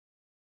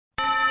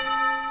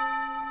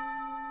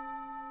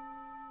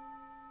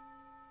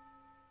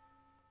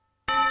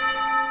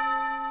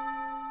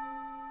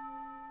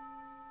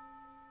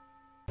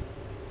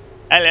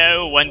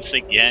Hello once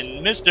again,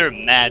 Mr.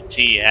 Matt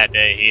T.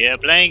 Hatter here,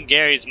 playing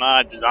Gary's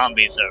Mod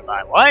Zombie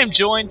Survival. I am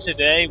joined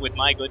today with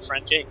my good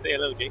friend Jake. Say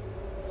hello, Jake.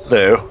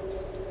 Hello.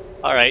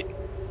 Alright,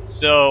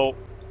 so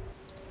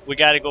we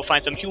gotta go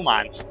find some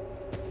humans.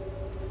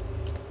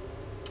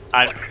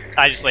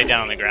 I just laid down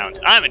on the ground.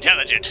 I'm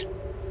intelligent.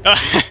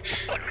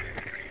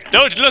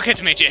 Don't look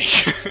at me,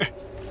 Jake.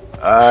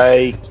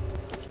 I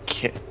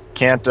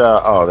can't,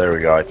 oh, there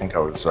we go. I think I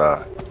was,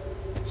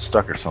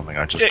 stuck or something.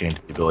 I just gained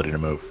the ability to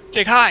move.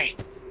 Jake, hi.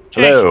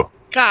 Jake, hello.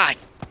 God.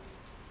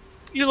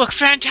 You look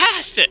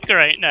fantastic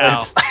right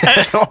now.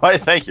 Why,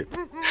 thank you.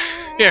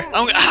 Here,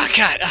 oh,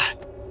 God.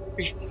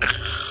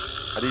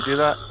 How do you do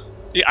that?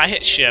 Yeah, I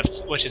hit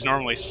shift, which is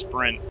normally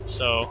sprint,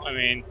 so, I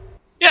mean...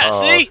 Yeah, Oh,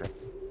 see? okay.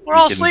 We're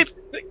all asleep.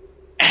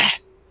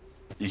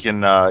 You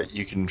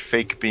can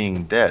fake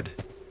being dead.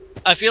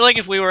 I feel like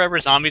if we were ever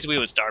zombies, we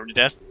would starve to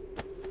death.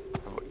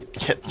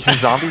 Can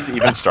zombies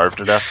even starve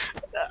to death?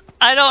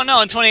 I don't know.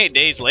 And 28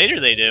 days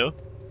later, they do.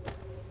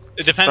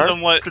 It depends Starve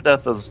on what... to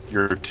death is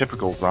your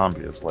typical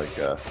zombie. Is like,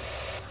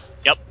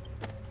 Yep.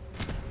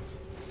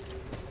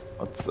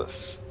 What's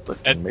this?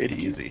 Lifting made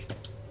easy.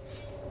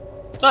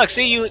 Look,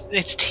 see, you.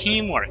 It's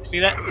teamwork. See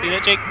that? See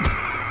that, Jake?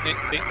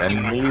 See? And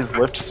Teamwork. knees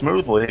lift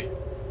smoothly.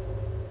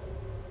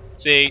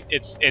 See,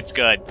 it's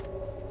good.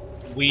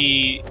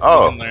 We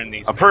Oh, can learn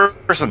these a things.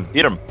 person.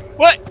 Eat him.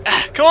 What?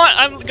 Come on,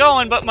 I'm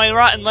going, but my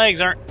rotten legs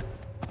aren't...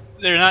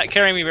 They're not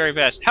carrying me very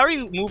fast. How are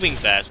you moving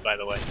fast, by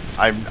the way?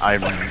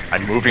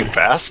 I'm moving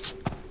fast.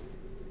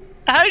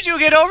 How did you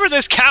get over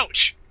this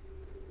couch?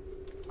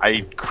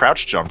 I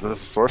crouch jumped. This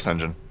is a source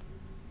engine.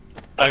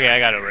 Okay, I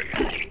got over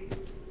it.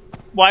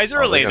 Why is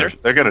there a laser?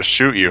 They're gonna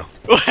shoot you.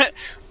 What?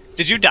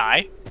 Did you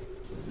die?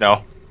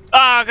 No.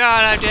 Oh god,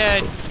 I'm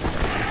dead.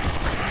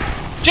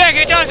 Jake,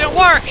 it doesn't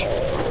work!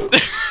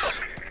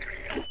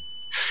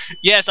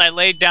 Yes, I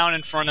laid down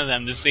in front of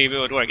them to see if it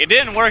would work. It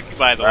didn't work,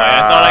 by the way. I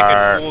thought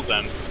I could fool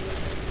them.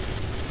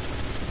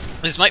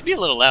 This might be a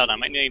little loud. I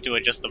might need to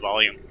adjust the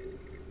volume.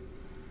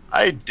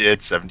 I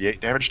did 78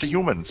 damage to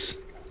humans.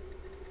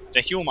 The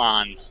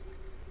humans.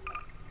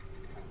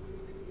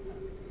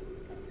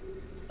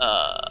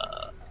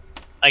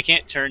 I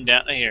can't turn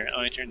down... Here,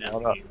 let me turn down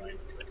Hold the up. game line.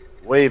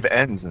 Wave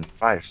ends in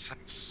 5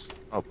 seconds.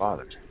 Oh,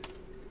 bother.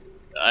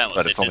 I almost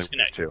But said it's only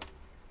disconnect. wave 2.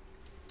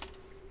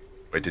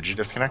 Wait, did you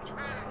disconnect?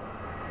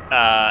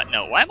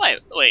 No. Why am I...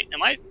 Wait,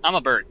 am I... I'm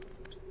a bird.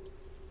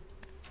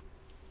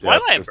 Yeah, Why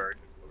am it's I a just- bird?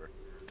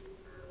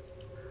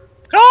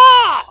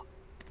 Caw!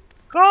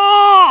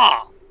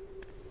 Caw!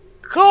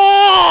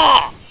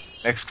 Caw!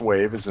 Next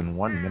wave is in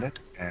 1 minute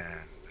and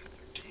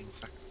 13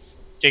 seconds.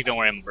 Jake, don't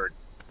worry, I'm a bird.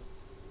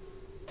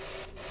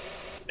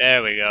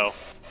 There we go.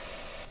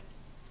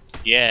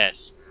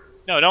 Yes.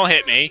 No, don't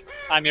hit me.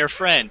 I'm your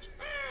friend.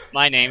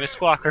 My name is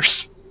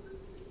Squawkers.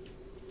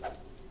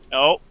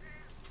 No.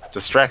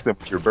 Distract them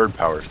with your bird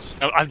powers.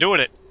 No, I'm doing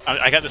it.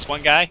 I got this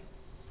one guy.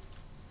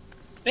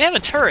 They have a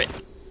turret.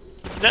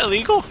 Is that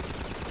illegal?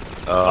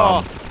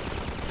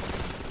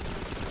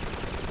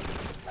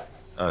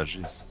 Oh,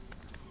 jeez.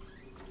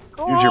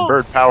 Use your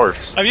bird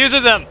powers. I'm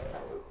using them!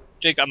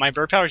 Jake, my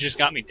bird powers just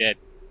got me dead.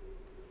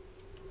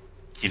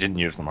 He didn't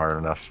use them hard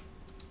enough.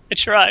 I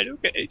tried,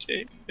 okay,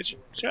 Jake. I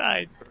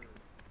tried.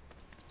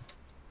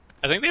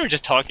 I think they were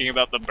just talking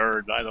about the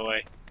bird, by the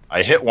way.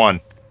 I hit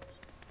one.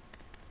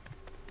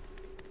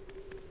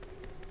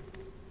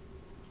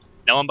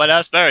 No one but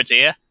us birds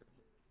here.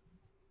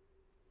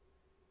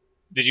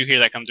 Did you hear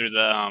that come through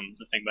the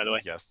thing, by the way?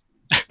 Yes.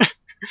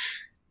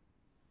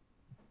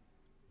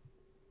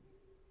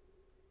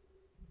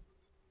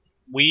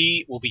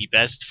 We will be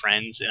best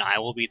friends, and I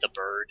will be the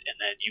bird, and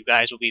then you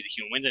guys will be the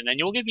humans, and then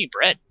you'll give me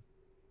bread.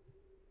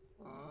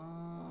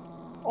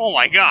 Oh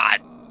my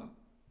god!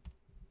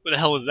 What the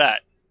hell was that?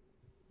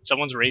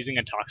 Someone's raising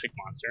a toxic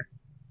monster.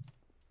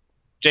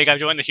 Jake, I've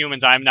joined the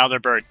humans, I am now their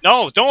bird.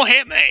 No, don't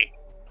hit me!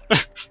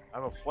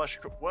 I'm a flesh.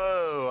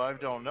 Whoa! I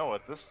don't know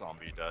what this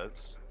zombie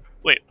does.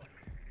 Wait,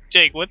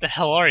 Jake, what the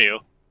hell are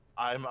you?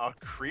 I'm a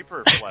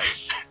creeper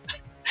flesh.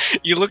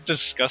 You look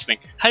disgusting.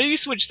 How do you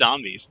switch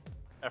zombies?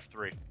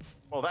 F3.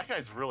 Well, that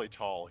guy's really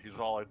tall. He's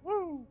all like,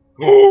 woo!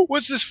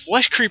 What's this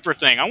flesh creeper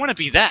thing? I want to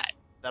be that.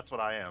 That's what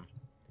I am.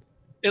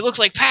 It looks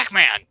like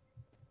Pac-Man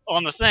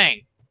on the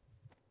thing.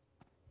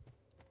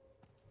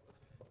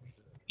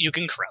 You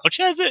can crouch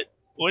as it?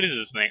 What is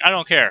this thing? I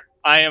don't care.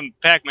 I am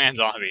Pac-Man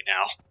zombie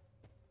now.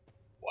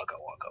 Waka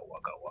waka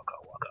waka waka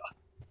waka.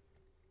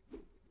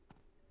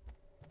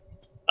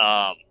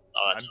 Oh,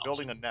 that's I'm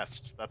building awesome. a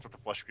nest. That's what the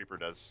flesh creeper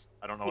does.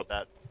 I don't know what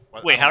that.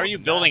 Wait, how are you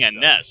building a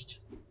nest?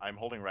 I'm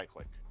holding right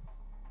click.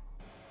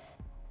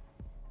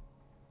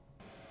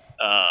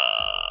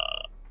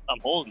 I'm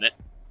holding it.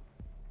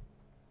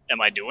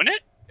 Am I doing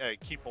it? Yeah,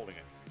 keep holding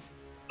it.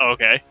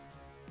 Okay.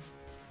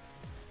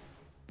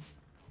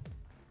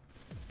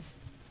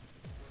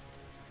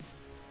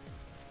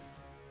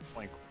 It's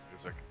playing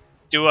music.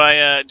 Do I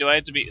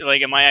have to be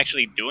like? Am I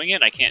actually doing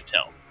it? I can't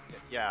tell.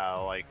 Yeah,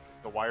 like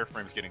the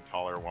wireframe's getting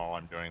taller while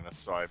I'm doing this,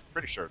 so I'm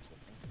pretty sure it's working.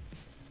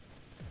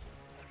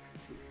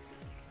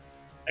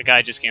 A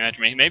guy just came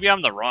after me. Maybe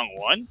I'm the wrong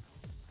one?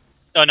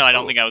 Oh no, I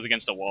don't think I was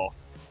against a wall.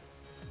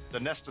 The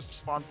nest is the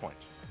spawn point.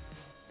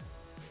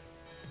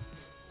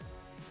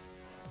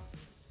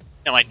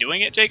 Am I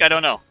doing it, Jake? I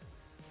don't know.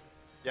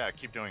 Yeah,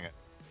 keep doing it.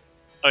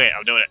 Okay,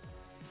 I'm doing it.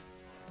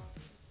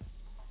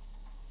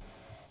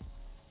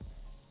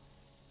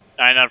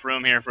 Not enough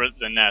room here for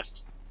the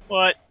nest.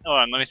 What? Hold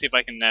on, let me see if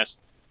I can nest.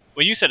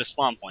 Well, you said a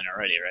spawn point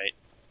already, right?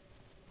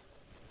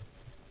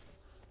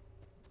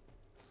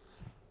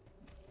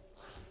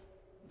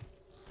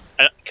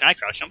 Can I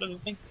crouch jump into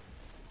this thing?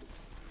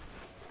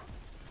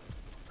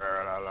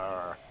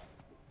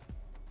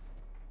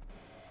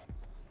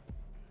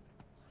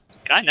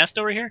 Can I nest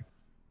over here?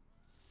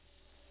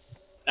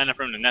 Not enough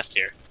room to nest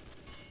here.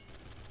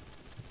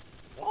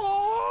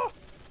 Oh!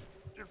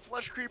 Dude,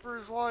 flesh creeper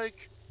is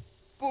like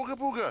booga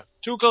booga.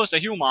 Too close to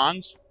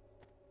humans.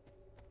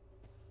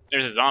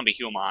 There's a zombie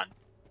human.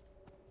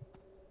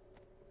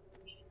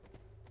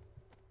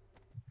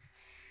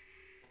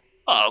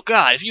 Oh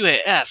god, if you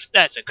hit F,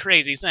 that's a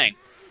crazy thing.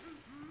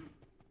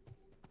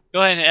 Go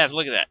ahead and hit F,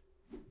 look at that.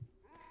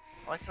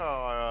 I like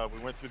how we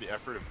went through the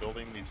effort of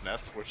building these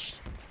nests, which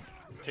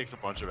takes a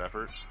bunch of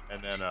effort,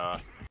 and then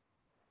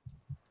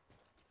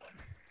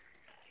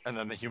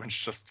the humans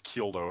just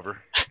keeled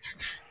over.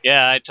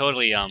 Yeah, I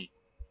totally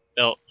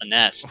built a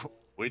nest.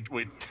 Wait,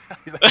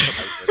 that's what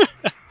I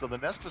did. So the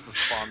nest is a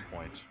spawn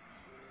point.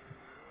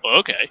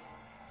 Okay.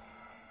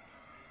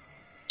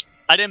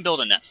 I didn't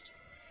build a nest.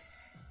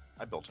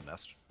 I built a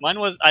nest. Mine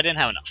was, I didn't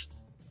have enough.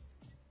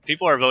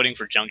 People are voting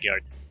for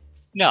Junkyard.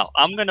 No,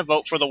 I'm gonna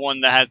vote for the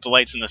one that has the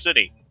lights in the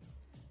city.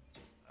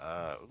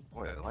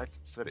 Boy, it lights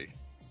the city.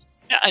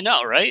 Yeah, I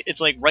know, right? It's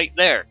like right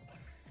there.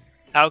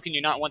 How can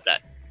you not want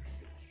that?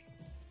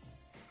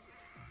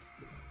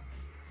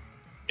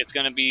 It's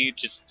gonna be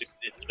just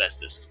it's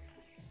bestest.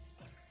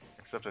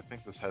 Except I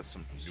think this has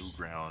some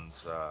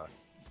Newgrounds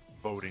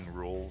voting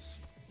rules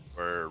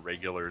where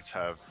regulars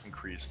have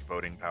increased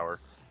voting power.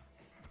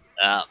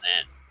 Oh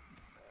man.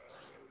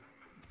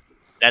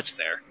 That's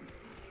fair.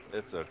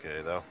 It's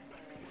okay though.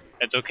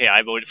 That's okay,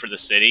 I voted for the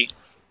city,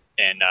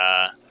 and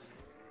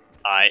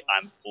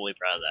I'm fully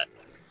proud of that.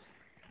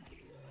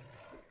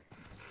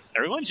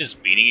 Everyone's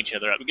just beating each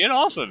other up. Get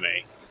off of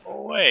me! Go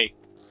away.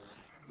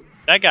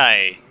 That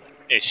guy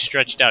is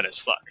stretched out as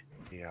fuck.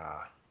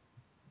 Yeah.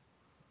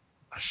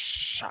 A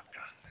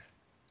shotgun.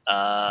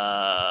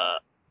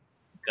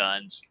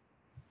 Guns.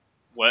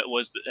 What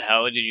was the,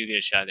 how did you get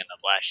a shotgun? A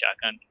blast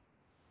shotgun?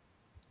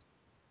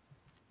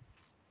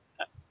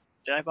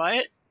 Did I buy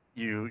it?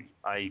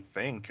 I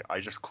think I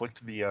just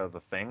clicked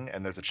the thing,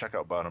 and there's a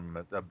checkout button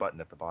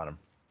at the bottom.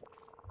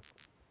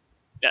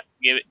 Yeah,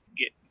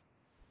 get.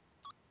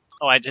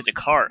 Oh, I did the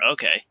car.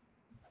 Okay.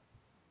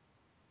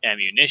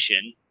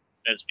 Ammunition.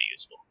 That's be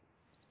useful.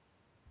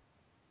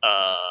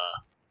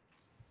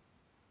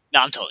 No,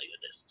 I'm totally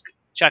good. This is good.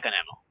 Shotgun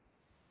ammo.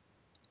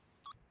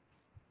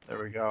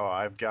 There we go.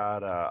 I've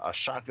got a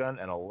shotgun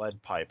and a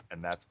lead pipe,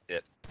 and that's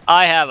it.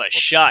 I have a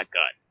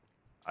shotgun.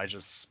 I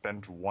just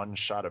spent one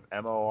shot of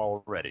ammo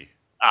already.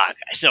 Ah, okay.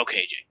 It's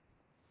okay, Jake.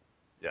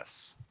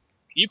 Yes.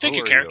 Can you pick Who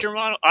a are character you?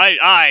 model?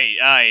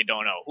 I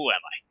don't know. Who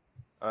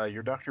am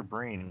You're Dr.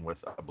 Breen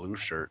with a blue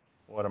shirt.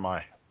 What am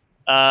I?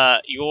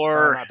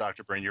 You're. Not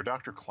Dr. Breen. You're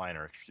Dr.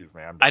 Kleiner. Excuse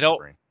me. I'm I Dr. don't.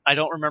 Breen. I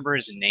don't remember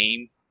his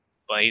name,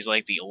 but he's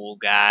like the old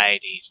guy.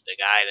 He's the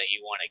guy that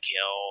you want to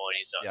kill, and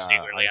he's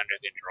secretly under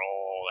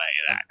control.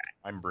 That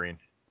guy. I'm Breen.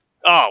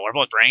 Oh, we're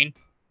both Brain.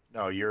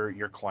 No,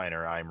 you're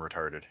Kleiner. I'm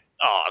retarded.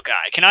 Oh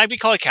god, can I be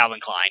called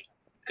Calvin Klein?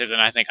 Because then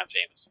I think I'm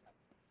famous.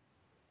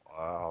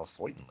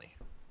 Certainly.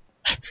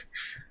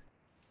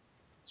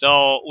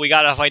 So we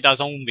gotta fight the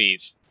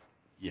zombies.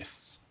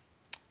 Yes.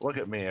 Look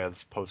at me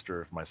as poster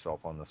of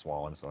myself on this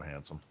wall. I'm so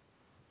handsome.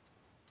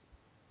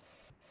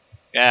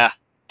 Yeah.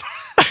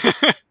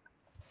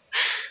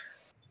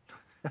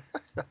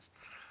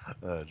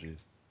 Oh,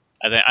 jeez.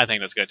 I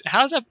think that's good.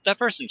 How's that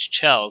person's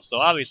Chels? So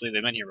obviously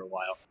they've been here for a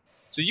while.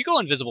 So you go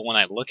invisible when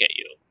I look at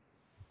you.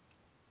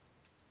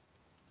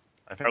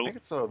 I think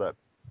it's so that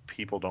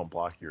people don't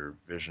block your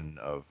vision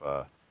of,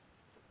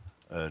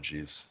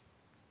 jeez.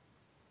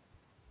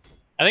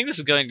 I think this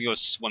is going to go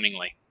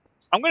swimmingly.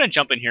 I'm going to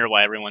jump in here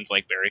while everyone's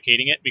like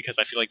barricading it because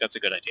I feel like that's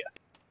a good idea.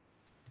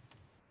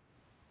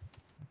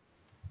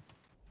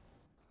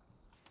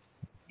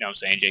 You know what I'm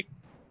saying, Jake?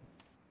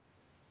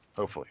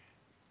 Hopefully.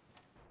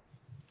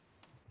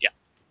 Yeah.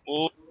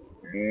 Move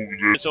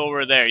this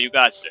over there. You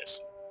got this.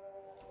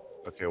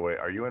 Okay, wait.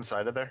 Are you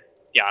inside of there?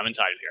 Yeah, I'm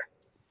inside of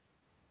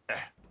here.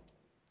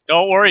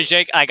 Don't worry,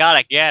 Jake. I got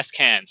a gas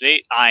can.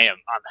 See, I'm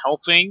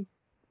helping.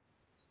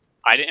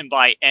 I didn't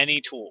buy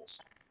any tools.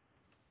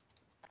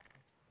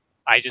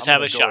 I just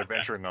have a shotgun.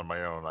 Adventuring on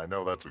my own. I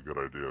know that's a good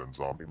idea in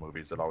zombie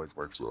movies. It always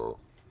works well.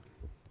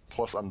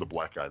 Plus, I'm the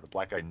black guy. The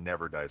black guy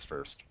never dies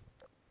first.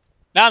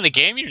 Not in the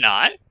game, you're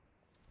not.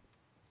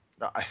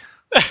 No,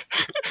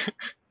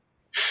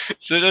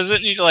 So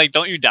doesn't you like?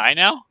 Don't you die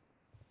now?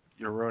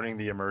 You're ruining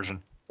the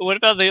immersion. What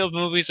about the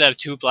movies that have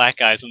two black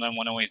guys and then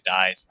one always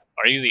dies?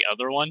 Are you the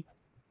other one?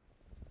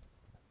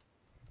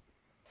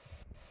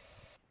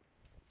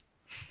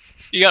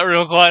 You got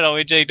real quiet on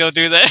me, Jake. Don't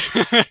do that.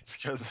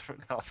 It's because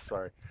no, I'm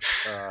sorry.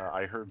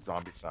 I heard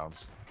zombie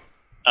sounds.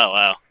 Oh,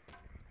 wow.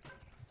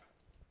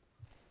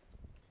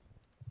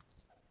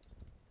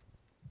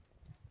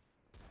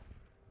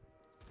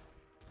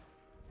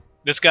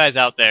 This guy's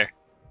out there.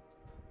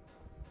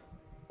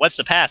 What's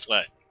the pass?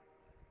 What?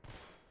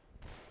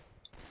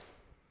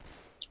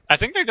 I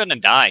think they're gonna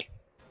die.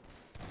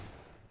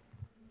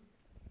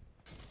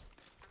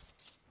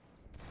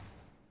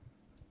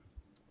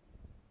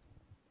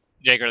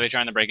 Jake, are they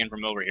trying to break in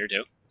from over here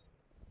too?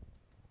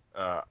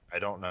 I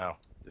don't know.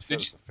 This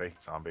is a fake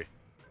zombie.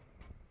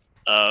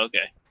 Oh,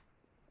 okay.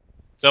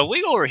 So if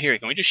we go over here,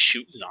 can we just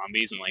shoot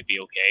zombies and like be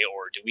okay,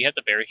 or do we have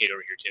to barricade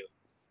over here too?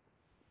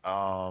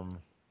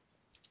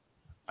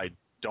 I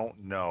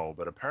don't know,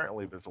 but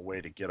apparently there's a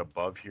way to get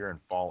above here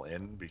and fall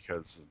in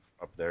because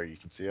up there you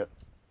can see it.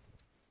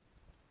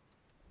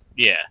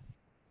 Yeah.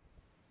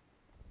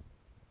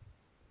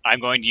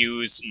 I'm going to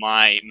use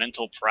my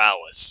mental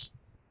prowess,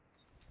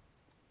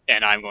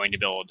 and I'm going to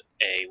build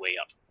a way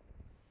up.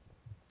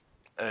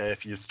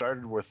 If you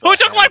started with Who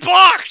took my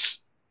box?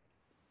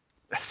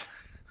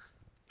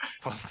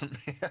 Wasn't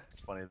me.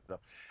 That's funny though,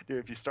 dude.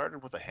 If you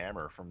started with a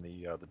hammer from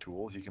the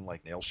tools, you can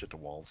like nail shit to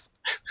walls.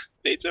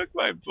 They took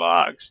my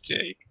box,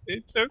 Jake.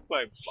 They took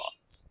my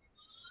box.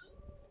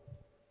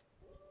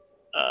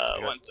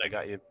 One second. I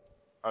got you.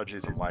 Oh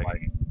jeez, I'm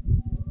lagging.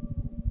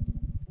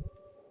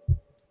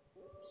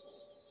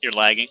 You're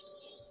lagging.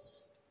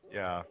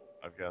 Yeah,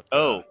 I've got.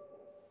 Oh,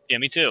 yeah,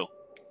 me too.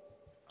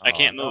 I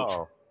can't move.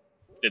 No.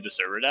 Did the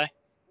server die?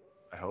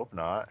 I hope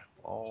not.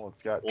 Well,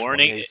 it's got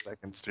Warning. 28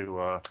 seconds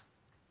to